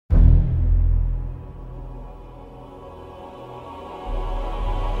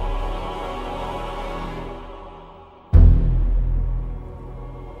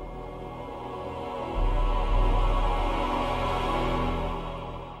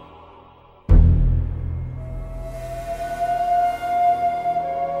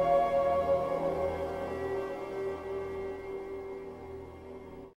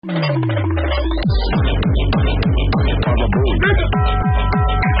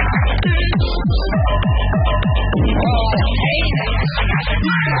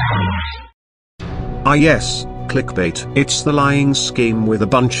Ah yes, clickbait. It's the lying scheme with a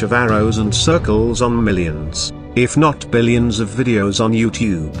bunch of arrows and circles on millions, if not billions of videos on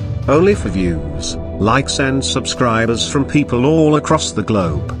YouTube, only for views, likes and subscribers from people all across the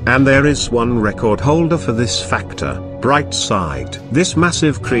globe. And there is one record holder for this factor, Brightside. This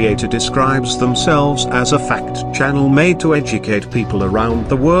massive creator describes themselves as a fact channel made to educate people around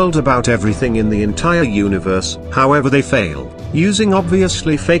the world about everything in the entire universe. However, they fail, using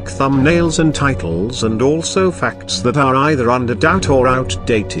obviously fake thumbnails and titles, and also facts that are either under doubt or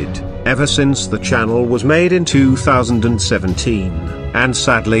outdated, ever since the channel was made in 2017, and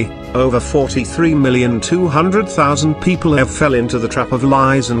sadly, over 43,200,000 people have fell into the trap of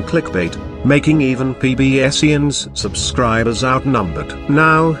lies and clickbait, making even PBSians' subscribers outnumbered.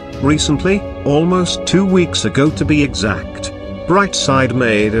 Now, recently, almost 2 weeks ago to be exact, Brightside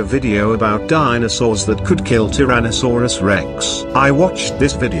made a video about dinosaurs that could kill Tyrannosaurus Rex. I watched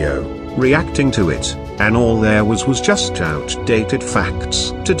this video, reacting to it, and all there was just outdated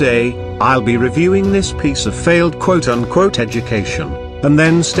facts. Today, I'll be reviewing this piece of failed quote-unquote education, and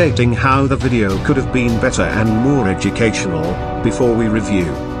then stating how the video could have been better and more educational. Before we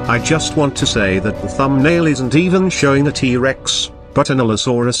review, I just want to say that the thumbnail isn't even showing a T-Rex, but an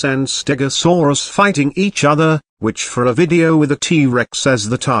Allosaurus and Stegosaurus fighting each other, which for a video with a T-Rex as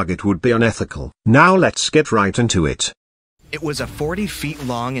the target would be unethical. Now let's get right into it. It was a 40 feet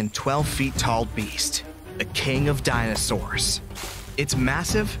long and 12 feet tall beast, the king of dinosaurs. Its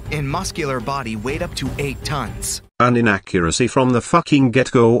massive and muscular body weighed up to 8 tons. An inaccuracy from the fucking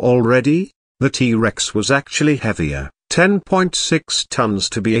get-go already? The T-Rex was actually heavier, 10.6 tons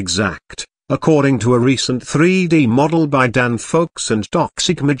to be exact, according to a recent 3D model by Dan Folks and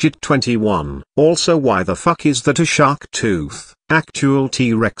Toxic Midget 21. Also, why the fuck is that a shark tooth? Actual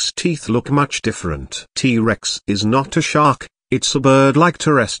T-Rex teeth look much different. T-Rex is not a shark, it's a bird-like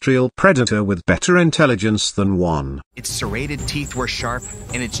terrestrial predator with better intelligence than one. Its serrated teeth were sharp,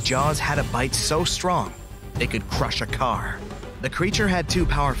 and its jaws had a bite so strong they could crush a car. The creature had 2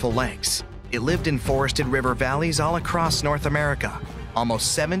 powerful legs. It lived in forested river valleys all across North America,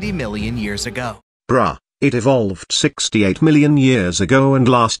 almost 70 million years ago. Bruh, it evolved 68 million years ago and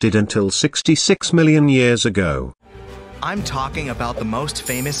lasted until 66 million years ago. I'm talking about the most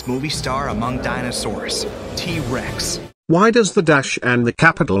famous movie star among dinosaurs, T-Rex. Why does the dash and the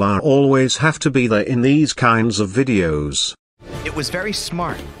capital R always have to be there in these kinds of videos? It was very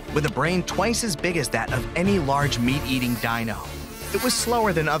smart, with a brain twice as big as that of any large meat-eating dino. It was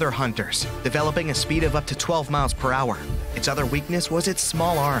slower than other hunters, developing a speed of up to 12 miles per hour. Its other weakness was its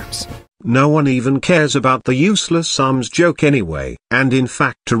small arms. No one even cares about the useless arms joke anyway. And in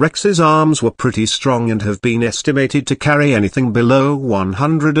fact, T-Rex's arms were pretty strong and have been estimated to carry anything below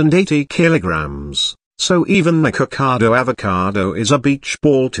 180 kilograms. So even the avocado is a beach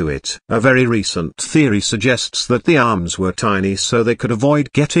ball to it. A very recent theory suggests that the arms were tiny so they could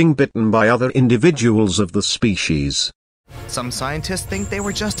avoid getting bitten by other individuals of the species. Some scientists think they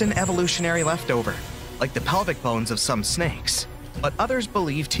were just an evolutionary leftover, like the pelvic bones of some snakes. But others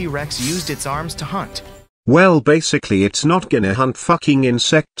believe T-Rex used its arms to hunt. Well, basically it's not gonna hunt fucking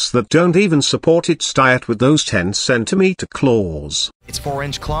insects that don't even support its diet with those 10-centimeter claws. Its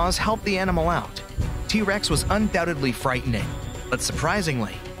 4-inch claws helped the animal out. T-Rex was undoubtedly frightening, but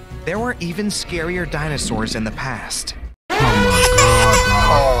surprisingly, there were even scarier dinosaurs in the past. Oh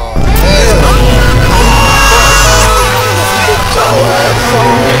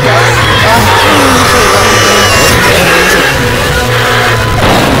my god,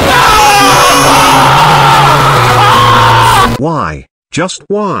 Why? Just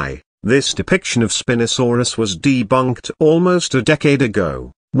why? This depiction of Spinosaurus was debunked almost a decade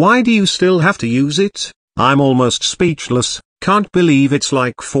ago. Why do you still have to use it? I'm almost speechless. Can't believe it's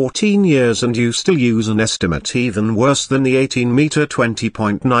like 14 years and you still use an estimate even worse than the 18-meter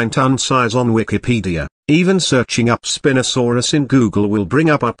 20.9 ton size on Wikipedia. Even searching up Spinosaurus in Google will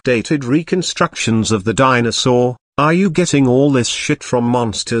bring up updated reconstructions of the dinosaur. Are you getting all this shit from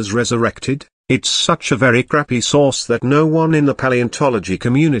Monsters Resurrected? It's such a very crappy source that no one in the paleontology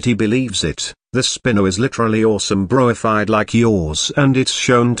community believes it. The Spino is literally awesome broified like yours, and it's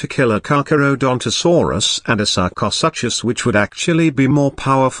shown to kill a Carcharodontosaurus and a Sarcosuchus, which would actually be more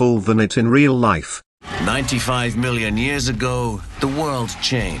powerful than it in real life. 95 million years ago, the world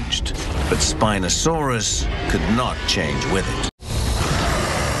changed, but Spinosaurus could not change with it.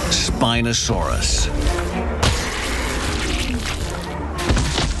 Spinosaurus.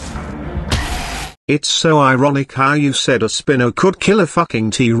 It's so ironic how you said a Spino could kill a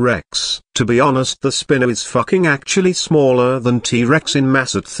fucking T-Rex. To be honest, the Spino is fucking actually smaller than T-Rex in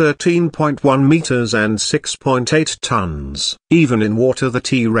mass at 13.1 meters and 6.8 tons. Even in water the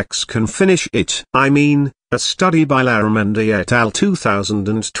T-Rex can finish it. I mean, a study by Laramendi et al.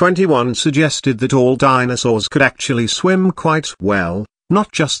 2021 suggested that all dinosaurs could actually swim quite well,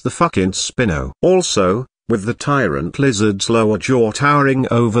 not just the fucking Spino. Also, with the tyrant lizard's lower jaw towering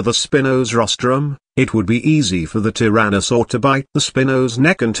over the Spino's rostrum, it would be easy for the Tyrannosaur to bite the Spino's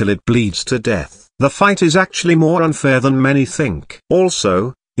neck until it bleeds to death. The fight is actually more unfair than many think.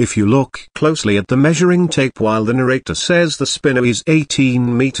 Also, if you look closely at the measuring tape while the narrator says the Spino is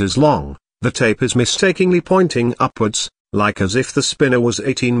 18 meters long, the tape is mistakenly pointing upwards, like as if the Spino was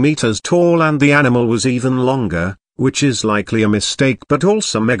 18 meters tall and the animal was even longer, which is likely a mistake but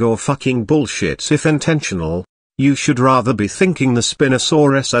also mega fucking bullshit if intentional. You should rather be thinking the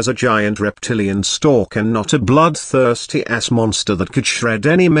Spinosaurus as a giant reptilian stork and not a bloodthirsty ass monster that could shred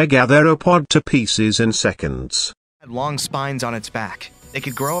any megatheropod to pieces in seconds. It had long spines on its back. They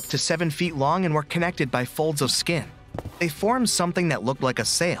could grow up to 7 feet long and were connected by folds of skin. They formed something that looked like a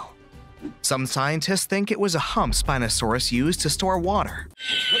sail. Some scientists think it was a hump Spinosaurus used to store water.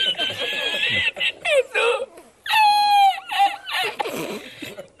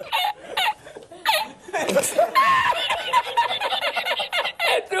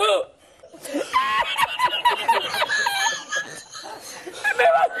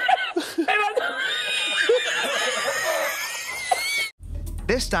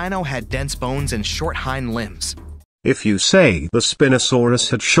 This dino had dense bones and short hind limbs. If you say the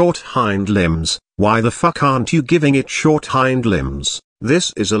Spinosaurus had short hind limbs, why the fuck aren't you giving it short hind limbs?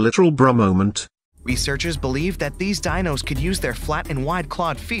 This is a literal bruh moment. Researchers believe that these dinos could use their flat and wide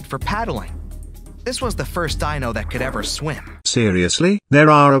clawed feet for paddling. This was the first dino that could ever swim. Seriously? There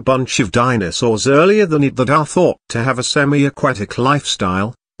are a bunch of dinosaurs earlier than it that are thought to have a semi-aquatic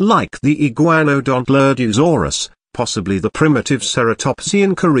lifestyle, like the Iguanodontlurdusaurus, possibly the primitive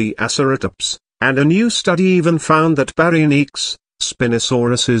ceratopsian Coreaceratops, and a new study even found that Baryonyx,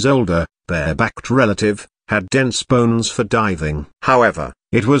 Spinosaurus's older, barebacked relative, had dense bones for diving. However,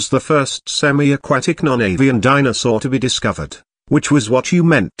 it was the first semi-aquatic non-avian dinosaur to be discovered, which was what you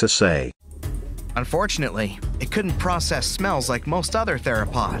meant to say. Unfortunately, it couldn't process smells like most other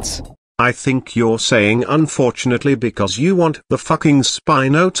theropods. I think you're saying unfortunately because you want the fucking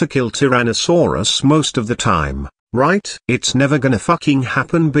Spino to kill Tyrannosaurus most of the time, right? It's never gonna fucking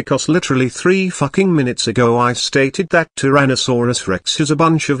happen because literally 3 fucking minutes ago I stated that Tyrannosaurus Rex has a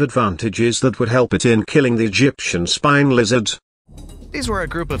bunch of advantages that would help it in killing the Egyptian spine lizard. These were a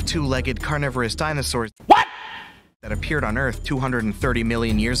group of 2-legged carnivorous dinosaurs that appeared on Earth 230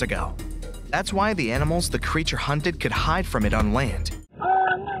 million years ago. That's why the animals the creature hunted could hide from it on land.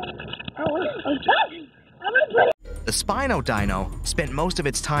 The Spino dino spent most of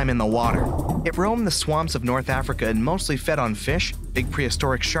its time in the water. It roamed the swamps of North Africa and mostly fed on fish, big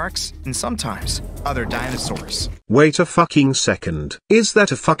prehistoric sharks, and sometimes other dinosaurs. Wait a fucking second. Is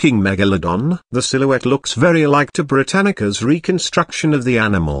that a fucking megalodon? The silhouette looks very alike to Britannica's reconstruction of the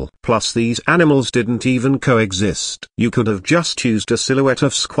animal. Plus these animals didn't even coexist. You could have just used a silhouette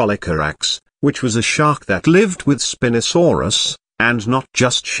of Squalicerax, which was a shark that lived with Spinosaurus, and not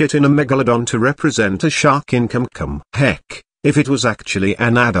just shit in a megalodon to represent a shark in Cum. Heck, if it was actually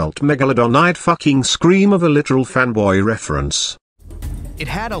an adult megalodon I'd fucking scream of a literal fanboy reference. It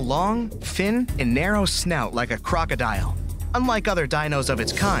had a long, thin, and narrow snout like a crocodile. Unlike other dinos of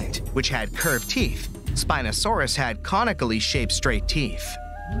its kind, which had curved teeth, Spinosaurus had conically shaped straight teeth.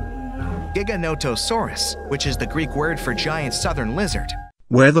 Giganotosaurus, which is the Greek word for giant southern lizard.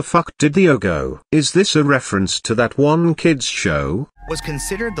 Where the fuck did the O go? Is this a reference to that one kid's show? Was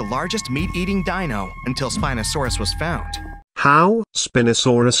considered the largest meat-eating dino until Spinosaurus was found. How?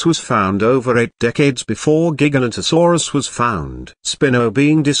 Spinosaurus was found over 8 decades before Giganotosaurus was found. Spino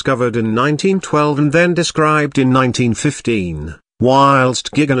being discovered in 1912 and then described in 1915,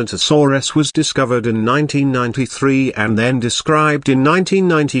 whilst Giganotosaurus was discovered in 1993 and then described in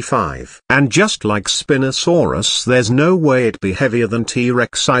 1995. And just like Spinosaurus, there's no way it'd be heavier than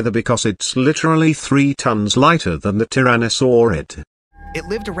T-Rex either because it's literally 3 tons lighter than the Tyrannosaurid. It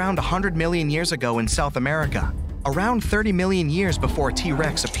lived around 100 million years ago in South America, around 30 million years before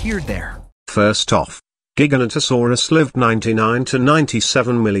T-Rex appeared there. First off, Giganotosaurus lived 99 to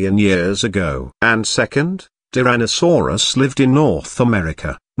 97 million years ago. And second, Tyrannosaurus lived in North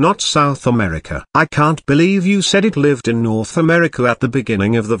America, not South America. I can't believe you said it lived in North America at the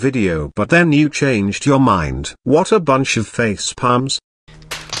beginning of the video but then you changed your mind. What a bunch of facepalms.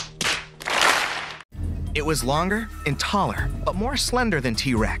 It was longer and taller, but more slender than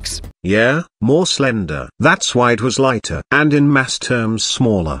T-Rex. Yeah, more slender. That's why it was lighter, and in mass terms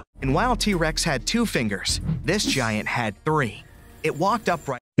smaller. And while T-Rex had 2 fingers, this giant had 3. It walked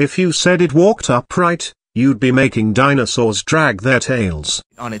upright. If you said it walked upright, you'd be making dinosaurs drag their tails.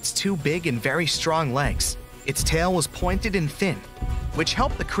 On its 2 big and very strong legs. Its tail was pointed and thin, which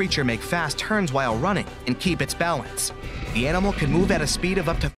helped the creature make fast turns while running and keep its balance. The animal could move at a speed of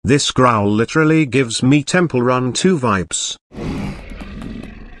up to... This growl literally gives me Temple Run 2 vibes.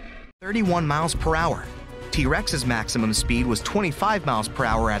 31 miles per hour. T-Rex's maximum speed was 25 miles per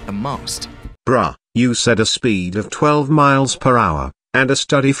hour at the most. Bruh, you said a speed of 12 miles per hour, and a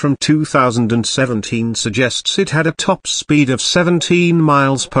study from 2017 suggests it had a top speed of 17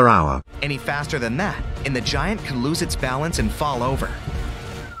 miles per hour. Any faster than that, and the giant could lose its balance and fall over.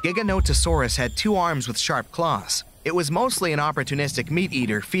 Giganotosaurus had 2 arms with sharp claws. It was mostly an opportunistic meat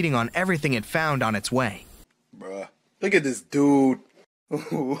eater feeding on everything it found on its way. Bruh, look at this dude.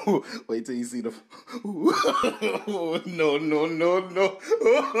 Wait till you see the... No, no, no, no.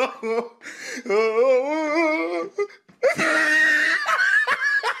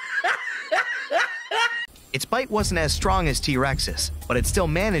 Its bite wasn't as strong as T-Rex's, but it still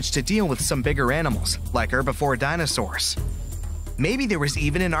managed to deal with some bigger animals, like herbivore dinosaurs. Maybe there was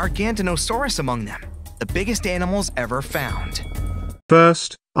even an Argentinosaurus among them, the biggest animals ever found.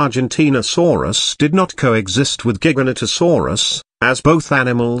 First, Argentinosaurus did not coexist with Giganotosaurus, as both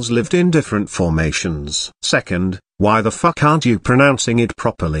animals lived in different formations. Second, why the fuck aren't you pronouncing it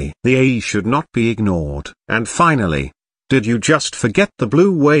properly? The A should not be ignored. And finally, did you just forget the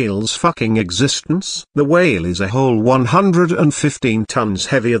blue whale's fucking existence? The whale is a whole 115 tons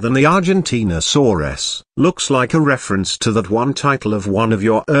heavier than the Argentinosaurus. Looks like a reference to that one title of one of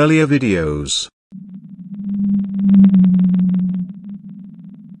your earlier videos.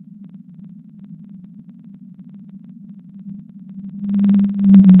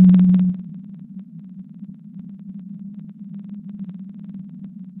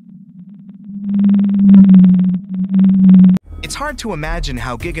 It's hard to imagine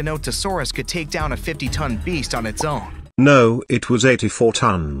how Giganotosaurus could take down a 50-ton beast on its own. No, it was 84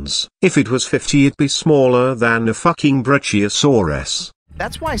 tons. If it was 50, it'd be smaller than a fucking Brachiosaurus.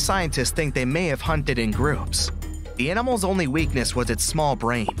 That's why scientists think they may have hunted in groups. The animal's only weakness was its small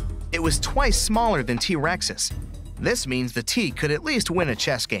brain. It was twice smaller than T-Rex's. This means the T could at least win a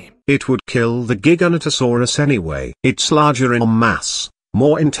chess game. It would kill the Giganotosaurus anyway. It's larger in mass,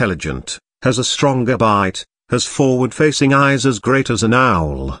 more intelligent, has a stronger bite, has forward-facing eyes as great as an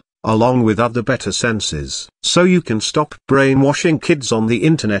owl, along with other better senses. So you can stop brainwashing kids on the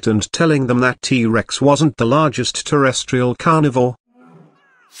internet and telling them that T-Rex wasn't the largest terrestrial carnivore.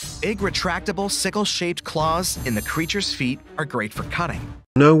 Big retractable sickle-shaped claws in the creature's feet are great for cutting.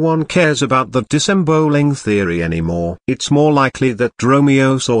 No one cares about the disemboweling theory anymore. It's more likely that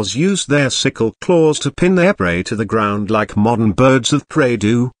dromaeosaurs used their sickle claws to pin their prey to the ground like modern birds of prey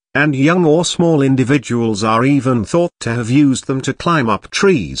do, and young or small individuals are even thought to have used them to climb up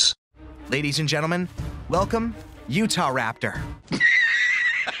trees. Ladies and gentlemen, welcome, Utah Raptor.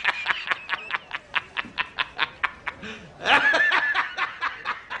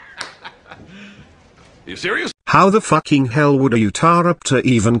 You serious? How the fucking hell would a Utahraptor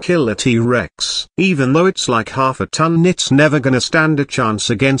even kill a T-Rex? Even though it's like half a ton, it's never gonna stand a chance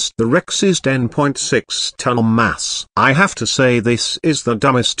against the Rex's 10.6 ton mass. I have to say this is the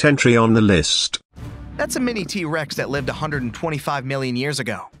dumbest entry on the list. That's a mini T-Rex that lived 125 million years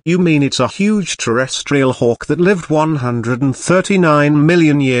ago. You mean it's a huge terrestrial hawk that lived 139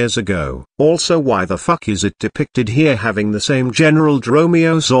 million years ago? Also, why the fuck is it depicted here having the same general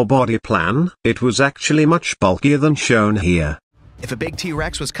dromaeosaur body plan? It was actually much bulkier than shown here. If a big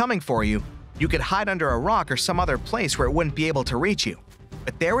T-Rex was coming for you, you could hide under a rock or some other place where it wouldn't be able to reach you.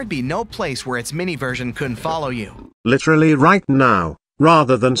 But there would be no place where its mini version couldn't follow you. Literally right now.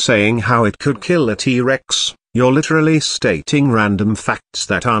 Rather than saying how it could kill a T-Rex, you're literally stating random facts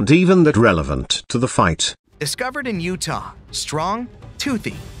that aren't even that relevant to the fight. Discovered in Utah, strong,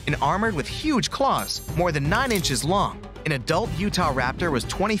 toothy, and armored with huge claws, more than 9 inches long, an adult Utah raptor was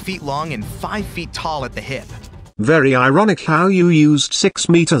 20 feet long and 5 feet tall at the hip. Very ironic how you used 6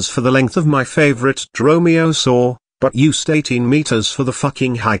 meters for the length of my favorite dromaeosaur, but used 18 meters for the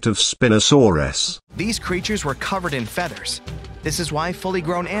fucking height of Spinosaurus. These creatures were covered in feathers. This is why fully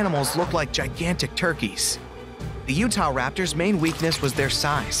grown animals look like gigantic turkeys. The Utah raptor's main weakness was their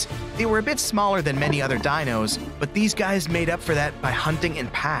size. They were a bit smaller than many other dinos, but these guys made up for that by hunting in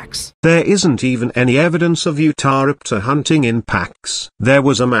packs. There isn't even any evidence of Utahraptor hunting in packs. There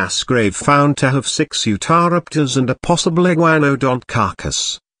was a mass grave found to have 6 Utahraptors and a possible iguanodont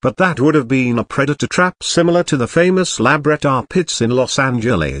carcass. but that would have been a predator trap similar to the famous Labrador pits in Los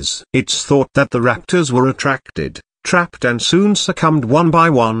Angeles. It's thought that the raptors were attracted, trapped and soon succumbed one by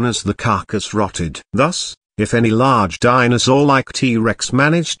one as the carcass rotted. Thus, if any large dinosaur like T-Rex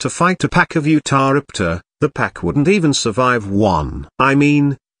managed to fight a pack of Utahraptor, the pack wouldn't even survive one. I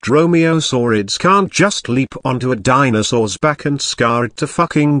mean, dromaeosaurids can't just leap onto a dinosaur's back and scar it to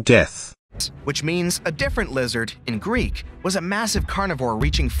fucking death. Which means a different lizard, in Greek, was a massive carnivore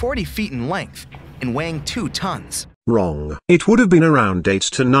reaching 40 feet in length and weighing 2 tons. Wrong. It would have been around 8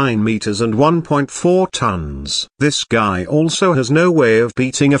 to 9 meters and 1.4 tons. This guy also has no way of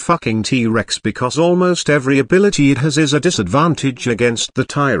beating a fucking T-Rex because almost every ability it has is a disadvantage against the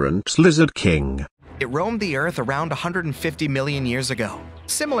tyrant lizard king. It roamed the earth around 150 million years ago.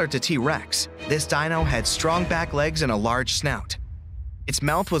 Similar to T-Rex, this dino had strong back legs and a large snout. Its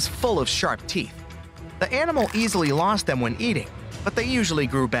mouth was full of sharp teeth. The animal easily lost them when eating, but they usually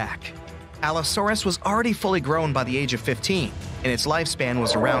grew back. Allosaurus was already fully grown by the age of 15, and its lifespan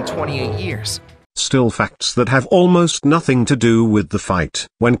was around 28 years. Still facts that have almost nothing to do with the fight.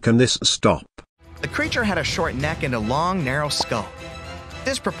 When can this stop? The creature had a short neck and a long, narrow skull,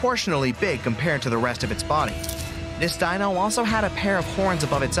 disproportionately big compared to the rest of its body. This dino also had a pair of horns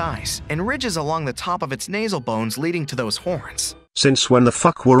above its eyes and ridges along the top of its nasal bones leading to those horns. Since when the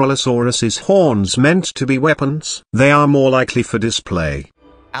fuck were Allosaurus's horns meant to be weapons? They are more likely for display.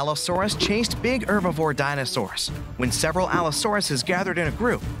 Allosaurus chased big herbivore dinosaurs. When several Allosauruses gathered in a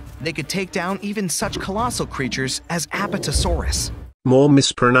group, they could take down even such colossal creatures as Apatosaurus. More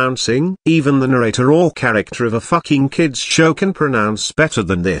mispronouncing? Even the narrator or character of a fucking kids show can pronounce better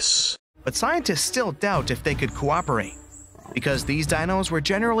than this. But scientists still doubt if they could cooperate, because these dinos were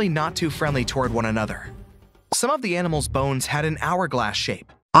generally not too friendly toward one another. Some of the animal's bones had an hourglass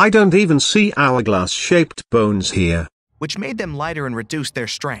shape. I don't even see hourglass-shaped bones here. Which made them lighter and reduced their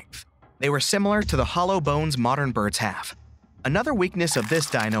strength. They were similar to the hollow bones modern birds have. Another weakness of this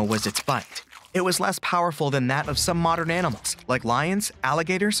dino was its bite. It was less powerful than that of some modern animals, like lions,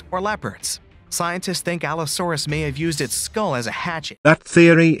 alligators, or leopards. Scientists think Allosaurus may have used its skull as a hatchet. That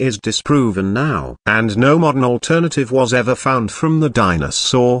theory is disproven now, and no modern alternative was ever found from the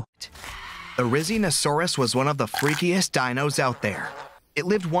dinosaur. The Rhizinosaurus was one of the freakiest dinos out there. It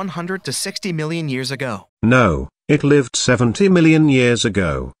lived 100 to 60 million years ago. No, it lived 70 million years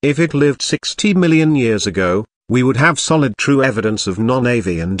ago. If it lived 60 million years ago, we would have solid true evidence of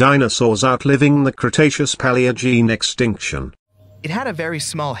non-avian dinosaurs outliving the Cretaceous-Paleogene extinction. It had a very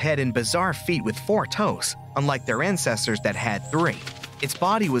small head and bizarre feet with 4 toes, unlike their ancestors that had 3. Its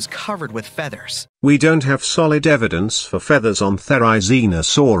body was covered with feathers. We don't have solid evidence for feathers on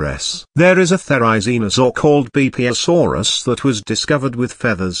Therizinosaurus. There is a Therizinosaur called Bipiosaurus that was discovered with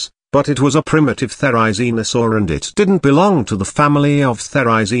feathers, but it was a primitive Therizinosaur and it didn't belong to the family of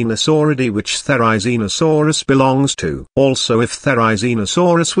Therizinosauridae which Therizinosaurus belongs to. Also, if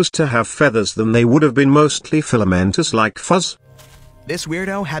Therizinosaurus was to have feathers, then they would have been mostly filamentous like fuzz. This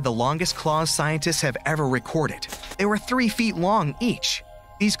weirdo had the longest claws scientists have ever recorded. They were 3 feet long each.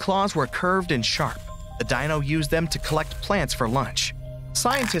 These claws were curved and sharp. The dino used them to collect plants for lunch.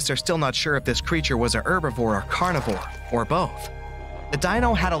 Scientists are still not sure if this creature was a herbivore or carnivore, or both. The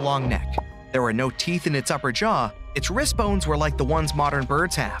dino had a long neck. There were no teeth in its upper jaw. Its wrist bones were like the ones modern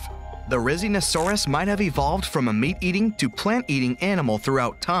birds have. The Rhizinosaurus might have evolved from a meat-eating to plant-eating animal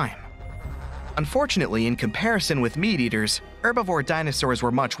throughout time. Unfortunately, in comparison with meat-eaters, herbivore dinosaurs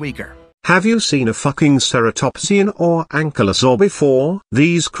were much weaker. Have you seen a fucking ceratopsian or ankylosaur before?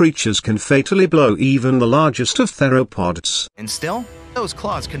 These creatures can fatally blow even the largest of theropods. And still, those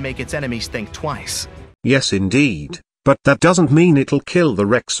claws can make its enemies think twice. Yes indeed. But that doesn't mean it'll kill the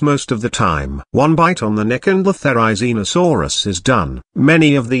Rex most of the time. One bite on the neck and the Therizinosaurus is done.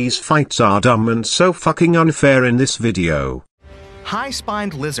 Many of these fights are dumb and so fucking unfair in this video.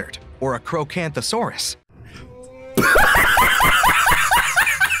 High-spined lizard, or a Crocanthosaurus.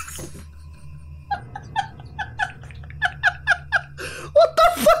 What the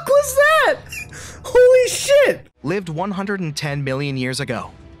fuck was that? Holy shit! Lived 110 million years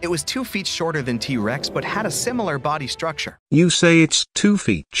ago. It was 2 feet shorter than T-Rex but had a similar body structure. You say it's 2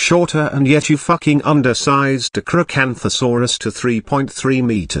 feet shorter and yet you fucking undersized a Crocanthosaurus to 3.3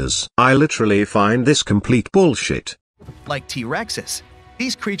 meters. I literally find this complete bullshit. Like T-Rexes,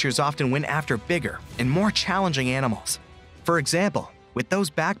 these creatures often went after bigger and more challenging animals. For example, with those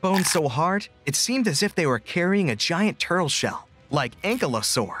backbones so hard, it seemed as if they were carrying a giant turtle shell, like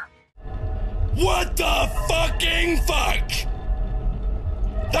Ankylosaur. What the fucking fuck?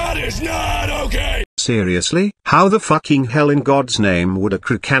 That is not okay! Seriously? How the fucking hell in God's name would a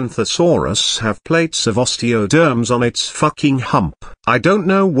Crocanthosaurus have plates of osteoderms on its fucking hump? I don't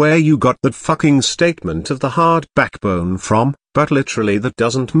know where you got that fucking statement of the hard backbone from, but literally that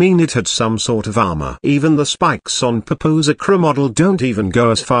doesn't mean it had some sort of armor. Even the spikes on Papu's model don't even go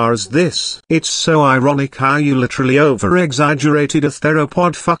as far as this. It's so ironic how you literally over-exaggerated a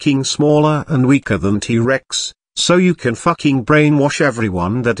theropod fucking smaller and weaker than T-Rex, so you can fucking brainwash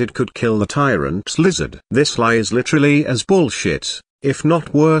everyone that it could kill the tyrant lizard. This lie is literally as bullshit, if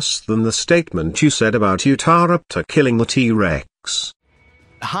not worse than the statement you said about Utahraptor killing the T-Rex.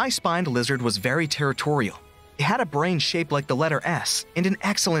 The high-spined lizard was very territorial. It had a brain shaped like the letter S and an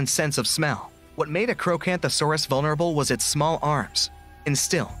excellent sense of smell. What made a Crocanthosaurus vulnerable was its small arms. And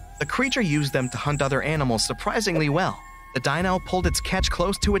still, the creature used them to hunt other animals surprisingly well. The dino pulled its catch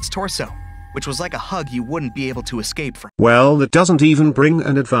close to its torso, which was like a hug you wouldn't be able to escape from. Well, that doesn't even bring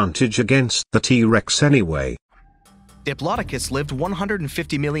an advantage against the T-Rex anyway. Diplodocus lived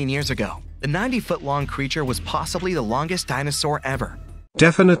 150 million years ago. The 90-foot-long creature was possibly the longest dinosaur ever.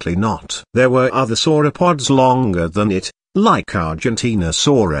 Definitely not. There were other sauropods longer than it, like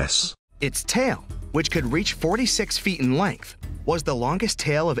Argentinosaurus. Its tail, which could reach 46 feet in length, was the longest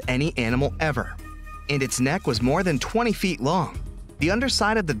tail of any animal ever. And its neck was more than 20 feet long. The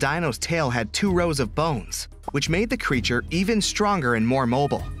underside of the dino's tail had 2 rows of bones, which made the creature even stronger and more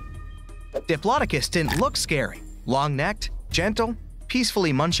mobile. Diplodocus didn't look scary, long-necked, gentle,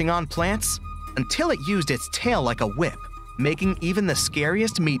 peacefully munching on plants, until it used its tail like a whip, making even the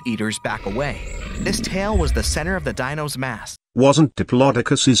scariest meat-eaters back away. This tail was the center of the dino's mass. Wasn't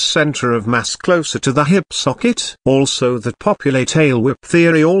Diplodocus's center of mass closer to the hip socket? Also, the popular tail whip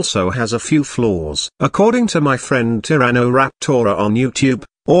theory also has a few flaws. According to my friend Tyrannoraptora on YouTube,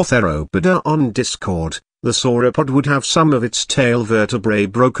 or Theropida on Discord, the sauropod would have some of its tail vertebrae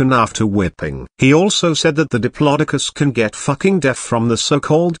broken after whipping. He also said that the Diplodocus can get fucking deaf from the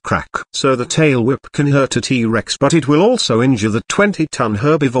so-called crack. So the tail whip can hurt a T-Rex, but it will also injure the 20-ton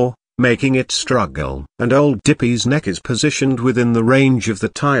herbivore, making it struggle. And old Dippy's neck is positioned within the range of the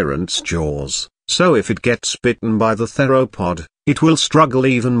tyrant's jaws, so if it gets bitten by the theropod, it will struggle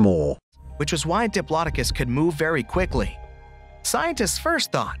even more. Which was why Diplodocus could move very quickly. Scientists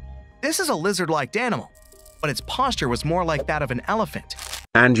first thought, this is a lizard-like animal, but its posture was more like that of an elephant.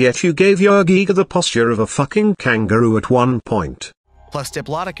 And yet you gave your giga the posture of a fucking kangaroo at one point. Plus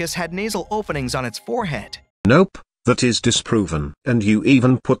Diplodocus had nasal openings on its forehead. Nope, that is disproven. And you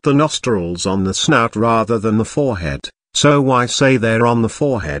even put the nostrils on the snout rather than the forehead. So why say they're on the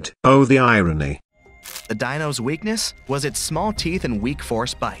forehead? Oh, the irony. The dino's weakness was its small teeth and weak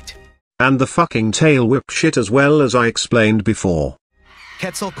force bite. And the fucking tail whip shit as well, as I explained before.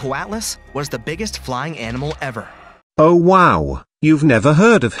 Quetzalcoatlus was the biggest flying animal ever. Oh wow, you've never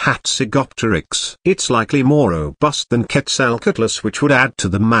heard of Hatzegopteryx. It's likely more robust than Quetzalcoatlus, which would add to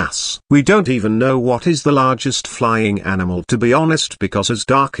the mass. We don't even know what is the largest flying animal, to be honest, because as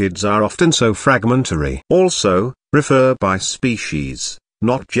darkids are often so fragmentary. Also, refer by species,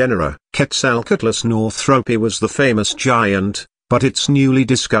 not genera. Quetzalcoatlus northropi was the famous giant, but its newly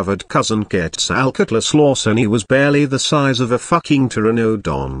discovered cousin Quetzalcoatlus lawsoni was barely the size of a fucking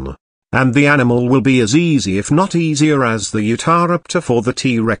pteranodon. And the animal will be as easy, if not easier, as the Utahraptor for the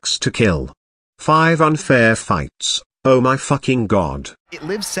T-Rex to kill. 5 unfair fights. Oh my fucking god. It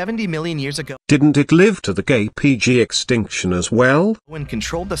lived 70 million years ago. Didn't it live to the gay PG extinction as well? When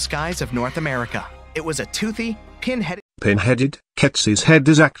controlled the skies of North America. It was a toothy, Pinheaded? Quetz's head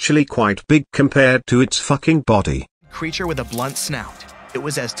is actually quite big compared to its fucking body. Creature with a blunt snout. It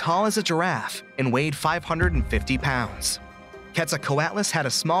was as tall as a giraffe and weighed 550 pounds. Quetzalcoatlus had a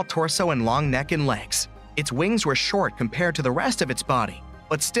small torso and long neck and legs. Its wings were short compared to the rest of its body,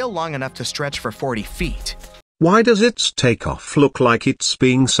 but still long enough to stretch for 40 feet. Why does its takeoff look like it's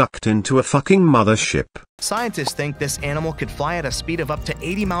being sucked into a fucking mothership? Scientists think this animal could fly at a speed of up to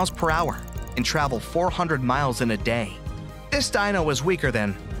 80 miles per hour and travel 400 miles in a day. This dino was weaker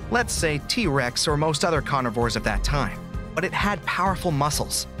than, let's say, T-Rex or most other carnivores of that time, but it had powerful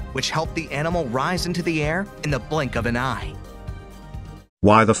muscles, which helped the animal rise into the air in the blink of an eye.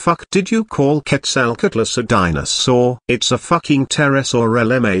 Why the fuck did you call Quetzalcoatlus a dinosaur? It's a fucking pterosaur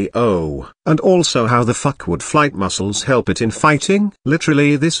LMAO. And also, how the fuck would flight muscles help it in fighting?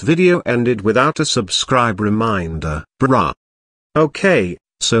 Literally, this video ended without a subscribe reminder, bruh. Okay,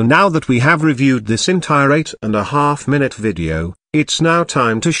 so now that we have reviewed this entire 8.5-minute video, it's now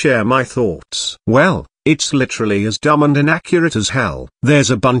time to share my thoughts. Well, it's literally as dumb and inaccurate as hell.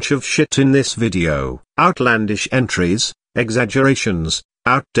 There's a bunch of shit in this video. Outlandish entries, exaggerations,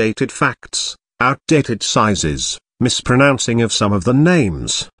 outdated facts, outdated sizes, mispronouncing of some of the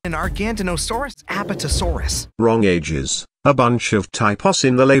names. An Argentinosaurus, Apatosaurus. Wrong ages, a bunch of typos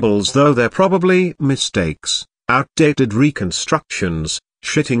in the labels though they're probably mistakes, outdated reconstructions,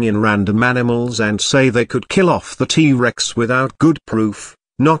 shitting in random animals and say they could kill off the T-Rex without good proof,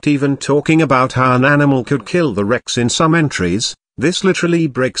 not even talking about how an animal could kill the Rex in some entries. This literally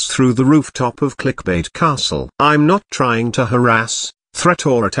breaks through the rooftop of Clickbait Castle. I'm not trying to harass, threat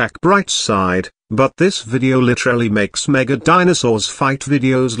or attack Brightside, but this video literally makes mega dinosaurs fight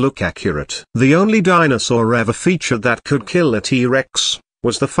videos look accurate. The only dinosaur ever featured that could kill a T-Rex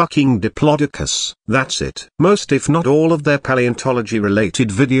was the fucking Diplodocus. That's it. Most if not all of their paleontology related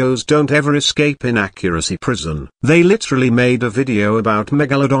videos don't ever escape inaccuracy prison. They literally made a video about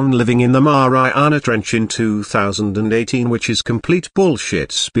Megalodon living in the Mariana Trench in 2018 which is complete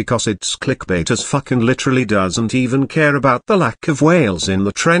bullshit because it's clickbait as fuck and literally doesn't even care about the lack of whales in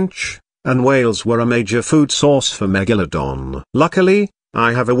the trench, and whales were a major food source for Megalodon. Luckily,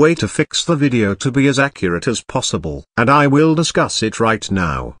 I have a way to fix the video to be as accurate as possible, and I will discuss it right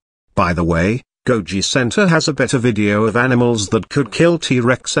now. By the way, Goji Center has a better video of animals that could kill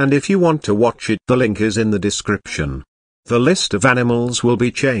T-Rex, and if you want to watch it, the link is in the description. The list of animals will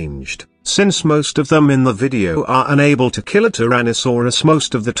be changed, since most of them in the video are unable to kill a Tyrannosaurus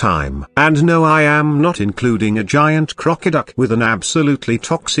most of the time. And no, I am not including a giant crocodile with an absolutely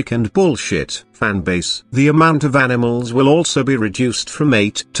toxic and bullshit fanbase. The amount of animals will also be reduced from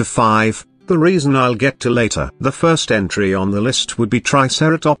 8 to 5, the reason I'll get to later. The first entry on the list would be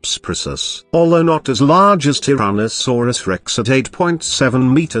Triceratops praesus. Although not as large as Tyrannosaurus rex at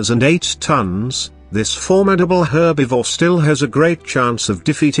 8.7 meters and 8 tons, this formidable herbivore still has a great chance of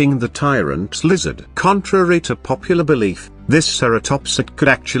defeating the tyrant lizard. Contrary to popular belief, this ceratopsid could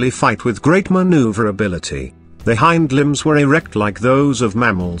actually fight with great maneuverability. The hind limbs were erect like those of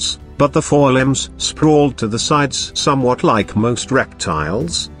mammals, but the forelimbs sprawled to the sides somewhat like most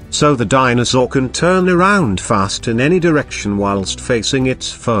reptiles, so the dinosaur can turn around fast in any direction whilst facing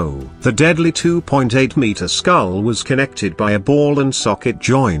its foe. The deadly 2.8-meter skull was connected by a ball and socket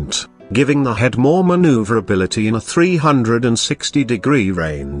joint, giving the head more maneuverability in a 360-degree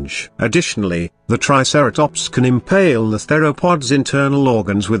range. Additionally, the Triceratops can impale the theropod's internal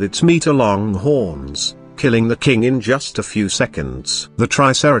organs with its meter-long horns, killing the king in just a few seconds. The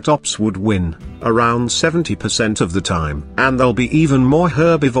Triceratops would win around 70% of the time. And there'll be even more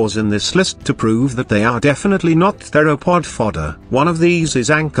herbivores in this list to prove that they are definitely not theropod fodder. One of these is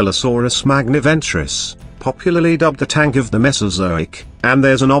Ankylosaurus magniventris, popularly dubbed the tank of the Mesozoic, and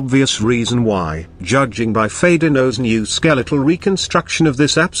there's an obvious reason why. Judging by Fadino's new skeletal reconstruction of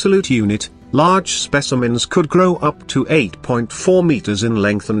this absolute unit, large specimens could grow up to 8.4 meters in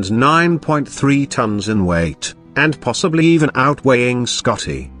length and 9.3 tons in weight, and possibly even outweighing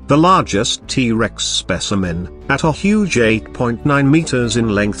Scotty, the largest T-Rex specimen, at a huge 8.9 meters in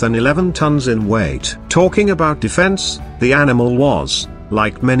length and 11 tons in weight. Talking about defense, the animal was,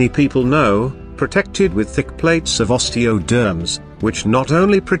 like many people know, protected with thick plates of osteoderms, which not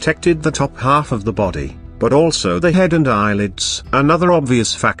only protected the top half of the body, but also the head and eyelids. Another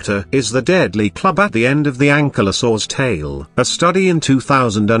obvious factor is the deadly club at the end of the ankylosaur's tail. A study in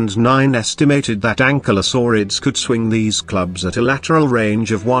 2009 estimated that ankylosaurids could swing these clubs at a lateral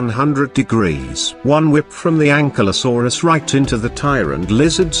range of 100 degrees. One whip from the ankylosaurus right into the tyrant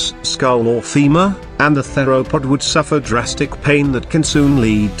lizard's skull or femur, and the theropod would suffer drastic pain that can soon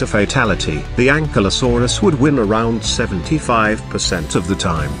lead to fatality. The Ankylosaurus would win around 75% of the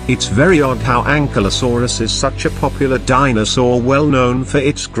time. It's very odd how Ankylosaurus is such a popular dinosaur, well known for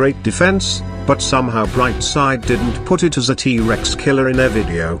its great defense, but somehow Brightside didn't put it as a T-Rex killer in their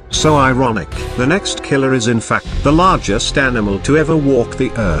video. So ironic. The next killer is in fact the largest animal to ever walk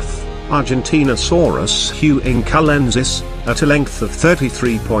the earth, Argentinosaurus huincalensis, at a length of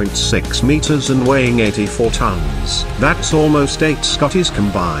 33.6 meters and weighing 84 tons. That's almost 8 Scotties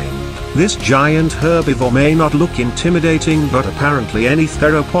combined. This giant herbivore may not look intimidating, but apparently any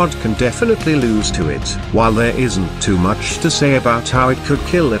theropod can definitely lose to it. While there isn't too much to say about how it could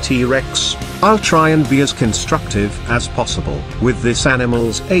kill a T-Rex, I'll try and be as constructive as possible. With this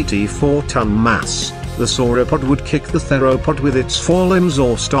animal's 84-ton mass, the sauropod would kick the theropod with its forelimbs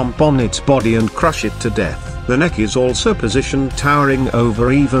or stomp on its body and crush it to death. The neck is also positioned towering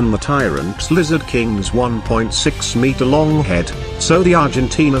over even the tyrant lizard king's 1.6 meter long head, so the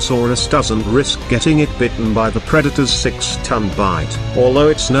Argentinosaurus doesn't risk getting it bitten by the predator's 6-ton bite. Although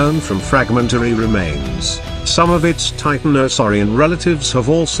it's known from fragmentary remains, some of its titanosaurian relatives have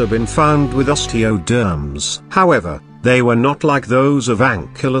also been found with osteoderms. However, they were not like those of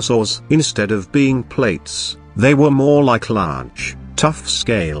ankylosaurs. Instead of being plates, they were more like large, tough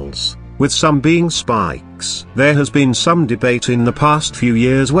scales, with some being spikes. There has been some debate in the past few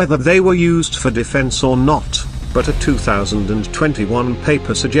years whether they were used for defense or not, but a 2021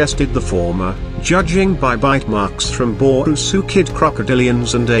 paper suggested the former, judging by bite marks from borusukid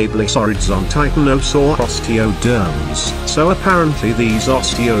crocodilians and abelisaurids on titanosaur osteoderms. So apparently these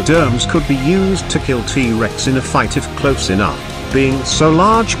osteoderms could be used to kill T-Rex in a fight if close enough, being so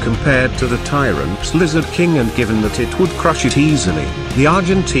large compared to the tyrant lizard king, and given that it would crush it easily, the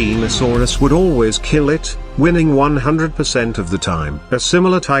Argentinosaurus would always kill it, winning 100% of the time. A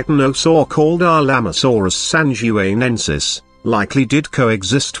similar titanosaur called Alamosaurus sanjuanensis likely did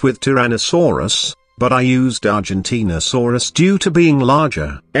coexist with Tyrannosaurus, but I used Argentinosaurus due to being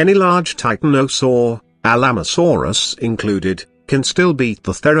larger. Any large titanosaur, Alamosaurus included, can still beat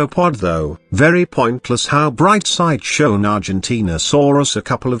the theropod though. Very pointless how Brightside shown Argentinosaurus a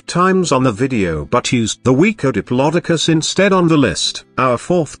couple of times on the video but used the weaker Diplodocus instead on the list. Our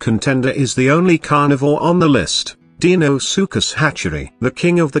fourth contender is the only carnivore on the list, Dinosaurs hatchery. The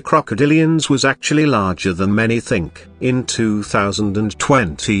king of the crocodilians was actually larger than many think. In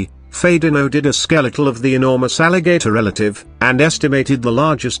 2020, Fadino did a skeletal of the enormous alligator relative, and estimated the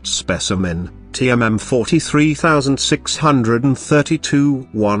largest specimen, TMM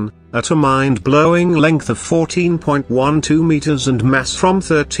 43,632-1, at a mind-blowing length of 14.12 meters and mass from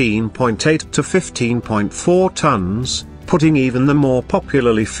 13.8 to 15.4 tons, putting even the more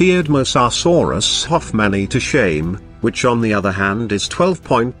popularly feared Mosasaurus hoffmanni to shame, which on the other hand is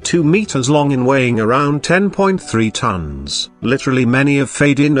 12.2 meters long and weighing around 10.3 tons. Literally many of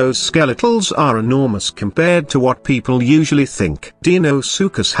Fadino's skeletals are enormous compared to what people usually think.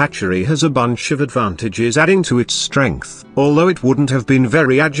 Dinosaurs hatchery has a bunch of advantages adding to its strength. Although it wouldn't have been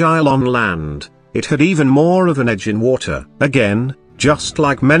very agile on land, it had even more of an edge in water. Again, just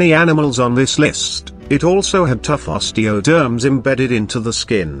like many animals on this list, it also had tough osteoderms embedded into the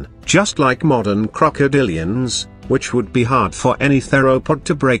skin, just like modern crocodilians, which would be hard for any theropod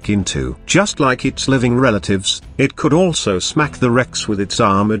to break into. Just like its living relatives, it could also smack the Rex with its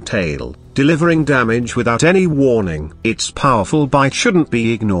armored tail, delivering damage without any warning. Its powerful bite shouldn't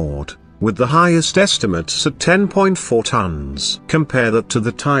be ignored, with the highest estimates at 10.4 tons. Compare that to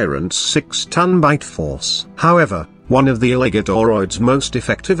the tyrant's 6-ton bite force. However, one of the alligatoroid's most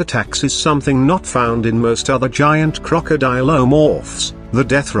effective attacks is something not found in most other giant crocodilomorphs, the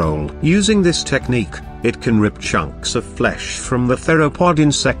death roll. Using this technique, it can rip chunks of flesh from the theropod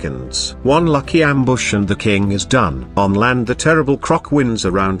in seconds. One lucky ambush and the king is done. On land the terrible croc wins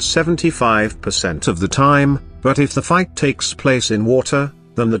around 75% of the time, but if the fight takes place in water,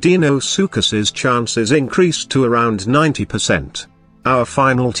 then the Dinosaurs' chances increase to around 90%. Our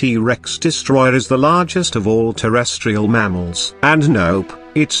final T-Rex destroyer is the largest of all terrestrial mammals. And nope,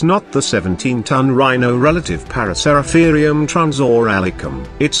 it's not the 17-ton rhino relative Paraceratherium transauralicum.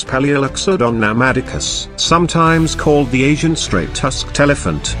 It's Paleoloxodon namadicus, sometimes called the Asian straight-tusked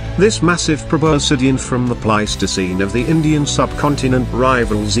elephant. This massive proboscidean from the Pleistocene of the Indian subcontinent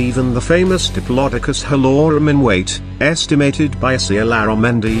rivals even the famous Diplodocus halorum in weight, estimated by C.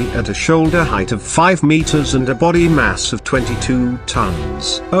 Laramendi at a shoulder height of 5 meters and a body mass of 22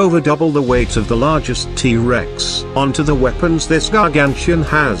 tons. Over double the weight of the largest T-Rex. Onto the weapons this gargantuan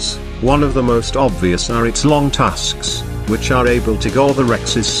has. One of the most obvious are its long tusks, which are able to gore the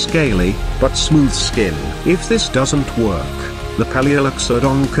Rex's scaly, but smooth skin. If this doesn't work, the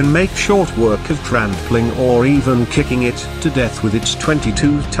Paleoloxodon can make short work of trampling or even kicking it to death with its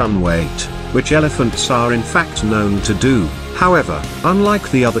 22-ton weight, which elephants are in fact known to do. However, unlike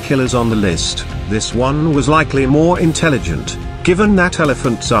the other killers on the list, this one was likely more intelligent, given that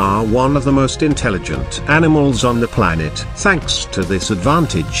elephants are one of the most intelligent animals on the planet. Thanks to this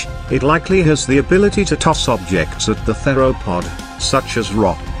advantage, it likely has the ability to toss objects at the theropod, such as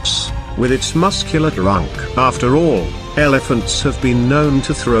rocks, with its muscular trunk. After all, elephants have been known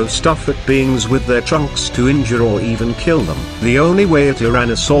to throw stuff at beings with their trunks to injure or even kill them. The only way a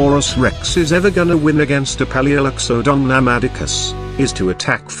Tyrannosaurus Rex is ever gonna win against a Paleoloxodon namadicus is to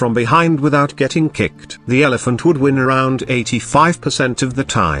attack from behind without getting kicked. The elephant would win around 85% of the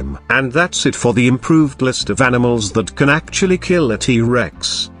time. And that's it for the improved list of animals that can actually kill a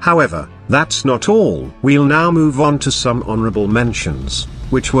T-Rex. However, that's not all. We'll now move on to some honorable mentions,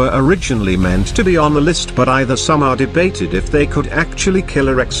 which were originally meant to be on the list, but either some are debated if they could actually kill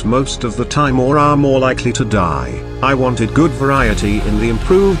a Rex most of the time or are more likely to die. I wanted good variety in the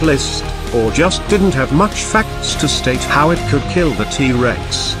improved list, or just didn't have much facts to state how it could kill the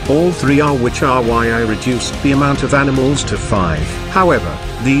T-Rex. All three are, which are why I reduced the amount of animals to 5. However,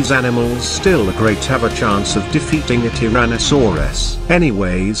 these animals still have a chance of defeating a Tyrannosaurus.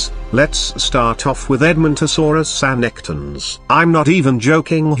 Anyways, let's start off with Edmontosaurus annectans. I'm not even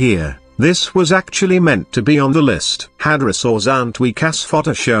joking here. This was actually meant to be on the list. Hadrosaurs aren't weak as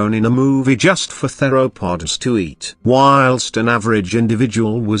fodder shown in a movie just for theropods to eat. Whilst an average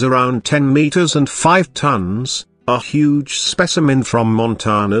individual was around 10 meters and 5 tons, a huge specimen from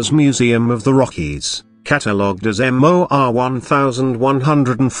Montana's Museum of the Rockies, catalogued as MOR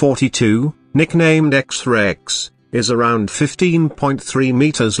 1142, nicknamed X-Rex, is around 15.3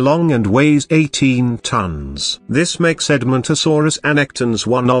 meters long and weighs 18 tons. This makes Edmontosaurus annectens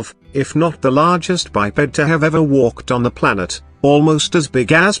one of, if not the largest biped to have ever walked on the planet, almost as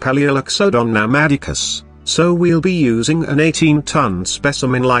big as Paleoloxodon namadicus. So we'll be using an 18-ton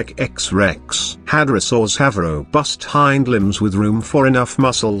specimen like X-Rex. Hadrosaurs have robust hind limbs with room for enough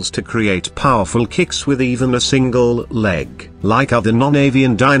muscles to create powerful kicks with even a single leg. Like other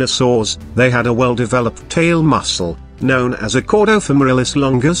non-avian dinosaurs, they had a well-developed tail muscle, known as a caudofemoralis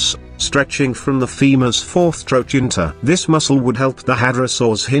longus, stretching from the femur's fourth trochanter. This muscle would help the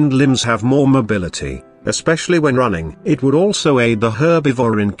hadrosaur's hind limbs have more mobility, especially when running. It would also aid the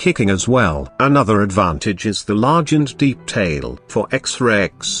herbivore in kicking as well. Another advantage is the large and deep tail. For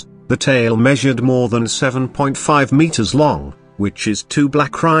X-Rex, the tail measured more than 7.5 meters long, which is 2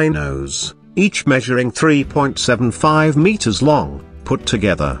 black rhinos, each measuring 3.75 meters long. Put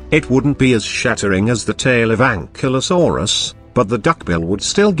together, it wouldn't be as shattering as the tail of Ankylosaurus, but the duckbill would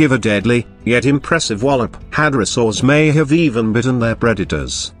still give a deadly, yet impressive wallop. Hadrosaurs may have even bitten their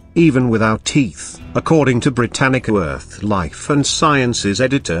predators, even without teeth. According to Britannica Earth Life and Sciences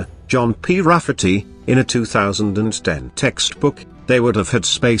editor, John P. Rafferty, in a 2010 textbook, they would have had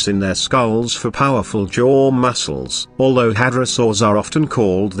space in their skulls for powerful jaw muscles. Although hadrosaurs are often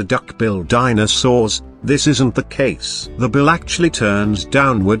called the duck-billed dinosaurs, this isn't the case. The bill actually turns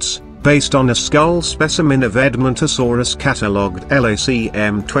downwards, based on a skull specimen of Edmontosaurus catalogued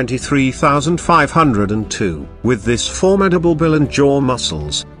LACM 23502. With this formidable bill and jaw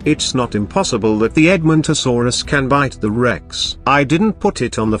muscles, it's not impossible that the Edmontosaurus can bite the Rex. I didn't put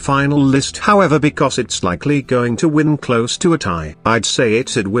it on the final list however because it's likely going to win close to a tie. I'd say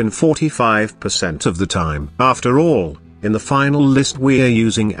it'd win 45% of the time. After all, in the final list we're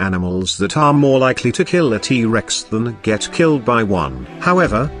using animals that are more likely to kill a T-Rex than get killed by one.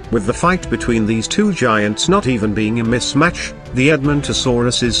 However, with the fight between these two giants not even being a mismatch, the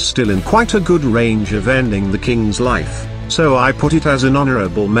Edmontosaurus is still in quite a good range of ending the king's life, so I put it as an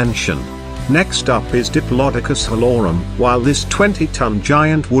honorable mention. Next up is Diplodocus halorum. While this 20-ton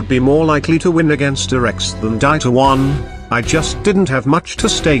giant would be more likely to win against a Rex than die to one, I just didn't have much to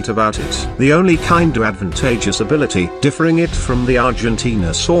state about it. The only kind of advantageous ability differing it from the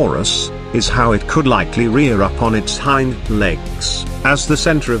Argentinosaurus is how it could likely rear up on its hind legs, as the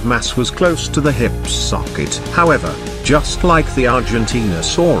center of mass was close to the hip socket. However, just like the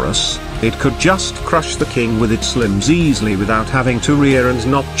Argentinosaurus, it could just crush the king with its limbs easily without having to rear and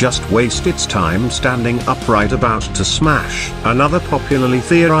not just waste its time standing upright about to smash. Another popularly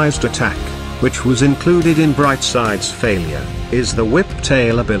theorized attack, which was included in Brightside's failure, is the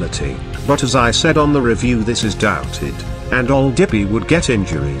whip-tail ability, but as I said on the review this is doubted, and Old Dippy would get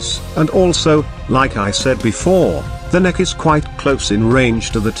injuries. And also, like I said before, the neck is quite close in range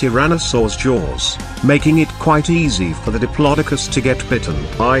to the Tyrannosaur's jaws, making it quite easy for the Diplodocus to get bitten.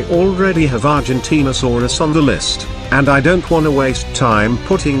 I already have Argentinosaurus on the list, and I don't want to waste time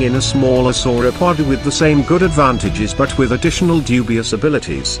putting in a smaller sauropod with the same good advantages but with additional dubious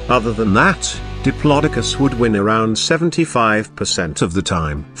abilities. Other than that, Diplodocus would win around 75% of the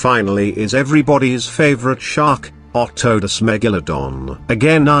time. Finally is everybody's favorite shark, Otodus megalodon.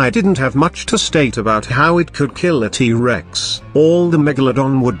 Again I didn't have much to state about how it could kill a T-Rex. All the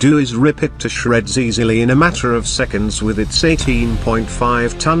megalodon would do is rip it to shreds easily in a matter of seconds with its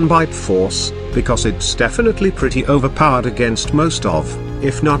 18.5-ton bite force, because it's definitely pretty overpowered against most of,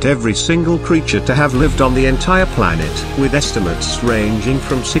 if not every single creature to have lived on the entire planet, with estimates ranging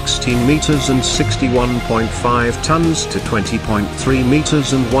from 16 meters and 61.5 tons to 20.3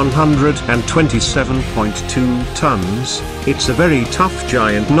 meters and 127.2 tons. It's a very tough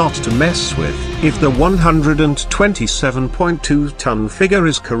giant not to mess with. If the 127.2-ton figure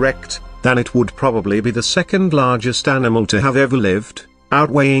is correct, then it would probably be the second largest animal to have ever lived,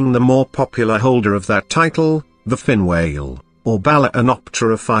 outweighing the more popular holder of that title, the fin whale, or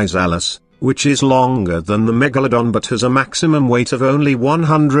Balaenoptera physalis, which is longer than the megalodon but has a maximum weight of only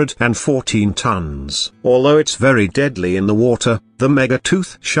 114 tons. Although it's very deadly in the water, the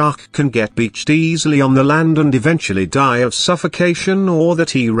megatooth shark can get beached easily on the land and eventually die of suffocation or the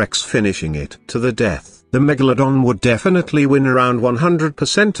T-Rex finishing it to the death. The megalodon would definitely win around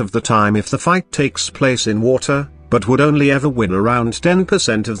 100% of the time if the fight takes place in water, but would only ever win around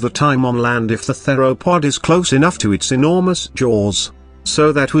 10% of the time on land if the theropod is close enough to its enormous jaws.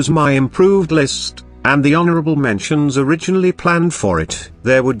 So that was my improved list, and the honorable mentions originally planned for it.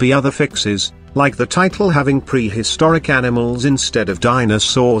 There would be other fixes, like the title having prehistoric animals instead of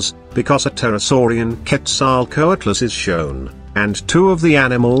dinosaurs, because a pterosaurian Quetzalcoatlus is shown, and 2 of the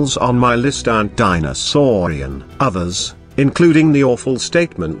animals on my list aren't dinosaurian. Others, including the awful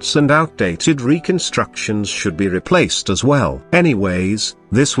statements and outdated reconstructions, should be replaced as well. Anyways,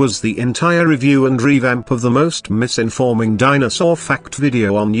 this was the entire review and revamp of the most misinforming dinosaur fact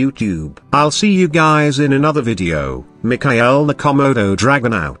video on YouTube. I'll see you guys in another video. Mikhail the Komodo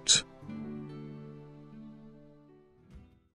Dragon out.